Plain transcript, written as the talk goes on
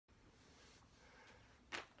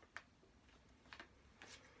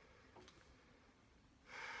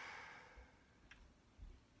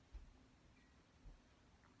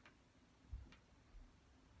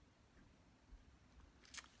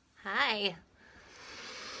Hi.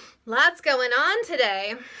 Lots going on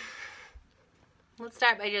today. Let's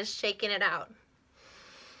start by just shaking it out.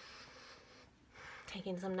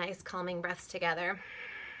 Taking some nice calming breaths together.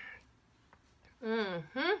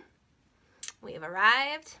 We've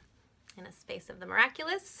arrived in a space of the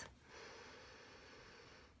miraculous.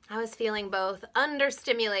 I was feeling both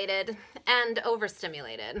understimulated and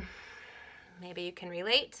overstimulated. Maybe you can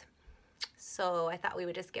relate. So I thought we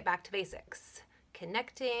would just get back to basics,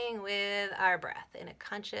 connecting with our breath in a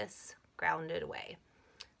conscious, grounded way.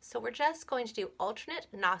 So we're just going to do alternate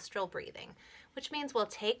nostril breathing, which means we'll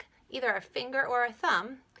take either a finger or a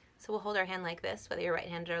thumb. So we'll hold our hand like this, whether you're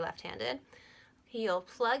right-handed or left-handed. You'll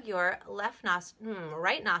plug your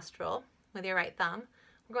right nostril with your right thumb.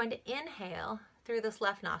 We're going to inhale through this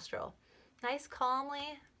left nostril. Nice,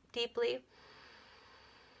 calmly, deeply.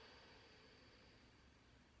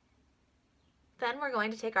 Then we're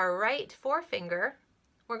going to take our right forefinger.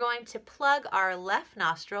 We're going to plug our left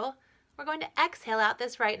nostril. We're going to exhale out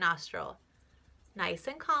this right nostril. Nice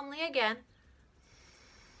and calmly again.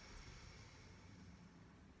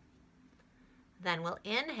 Then we'll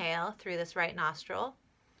inhale through this right nostril.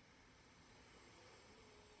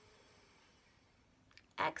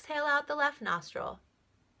 Exhale out the left nostril.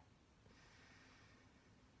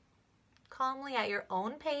 Calmly at your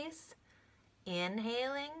own pace,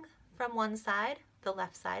 inhaling from one side, the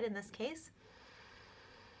left side in this case.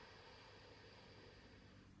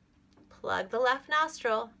 Plug the left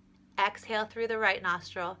nostril, exhale through the right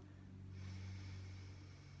nostril.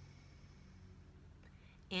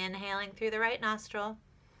 Inhaling through the right nostril.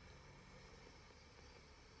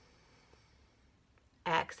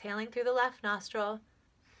 Exhaling through the left nostril.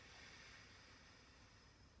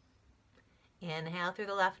 Inhale through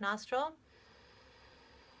the left nostril.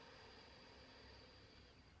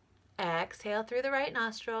 Exhale through the right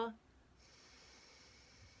nostril.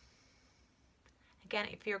 Again,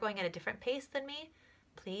 if you're going at a different pace than me,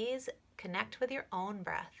 please connect with your own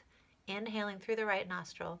breath. Inhaling through the right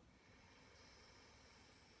nostril.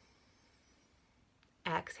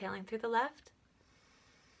 Exhaling through the left.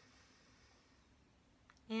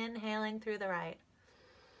 Inhaling through the right.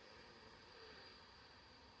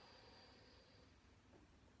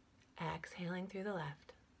 Exhaling through the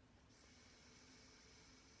left.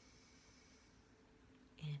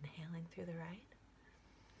 Inhaling through the right.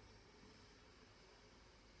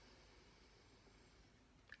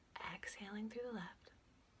 Exhaling through the left.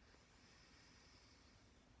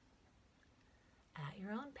 At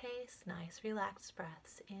your own pace, nice relaxed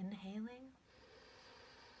breaths. Inhaling.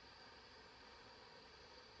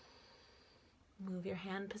 Move your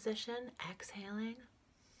hand position. Exhaling.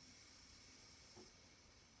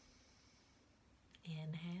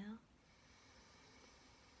 Inhale.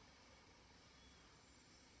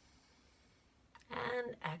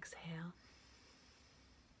 And exhale.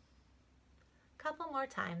 Couple more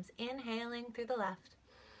times. Inhaling through the left.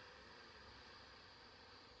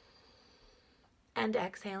 And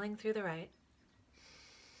exhaling through the right.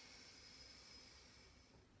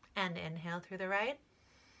 And inhale through the right.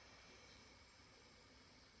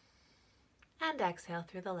 And exhale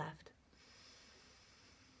through the left.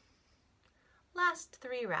 Last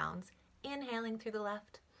 3 rounds. Inhaling through the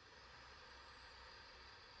left.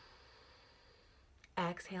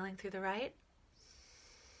 Exhaling through the right.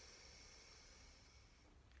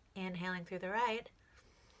 Inhaling through the right.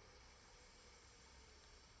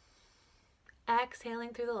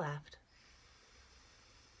 Exhaling through the left.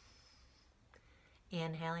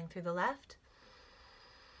 Inhaling through the left.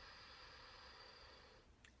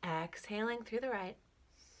 Exhaling through the right.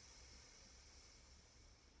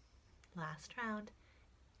 Last round.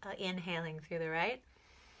 Inhaling through the right.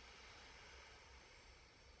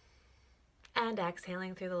 And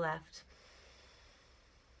exhaling through the left.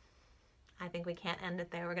 I think we can't end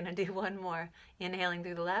it there. We're going to do one more. Inhaling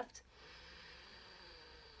through the left.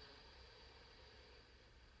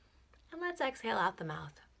 And let's exhale out the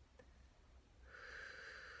mouth.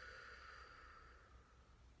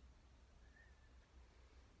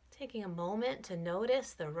 Taking a moment to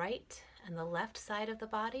notice the right and the left side of the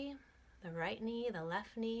body, the right knee, the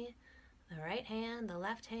left knee, the right hand, the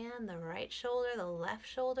left hand, the right shoulder, the left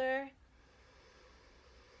shoulder.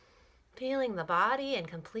 Feeling the body in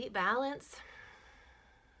complete balance.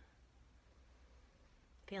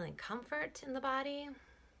 Feeling comfort in the body,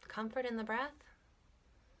 comfort in the breath.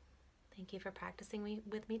 Thank you for practicing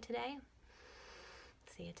with me today.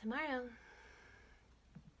 See you tomorrow.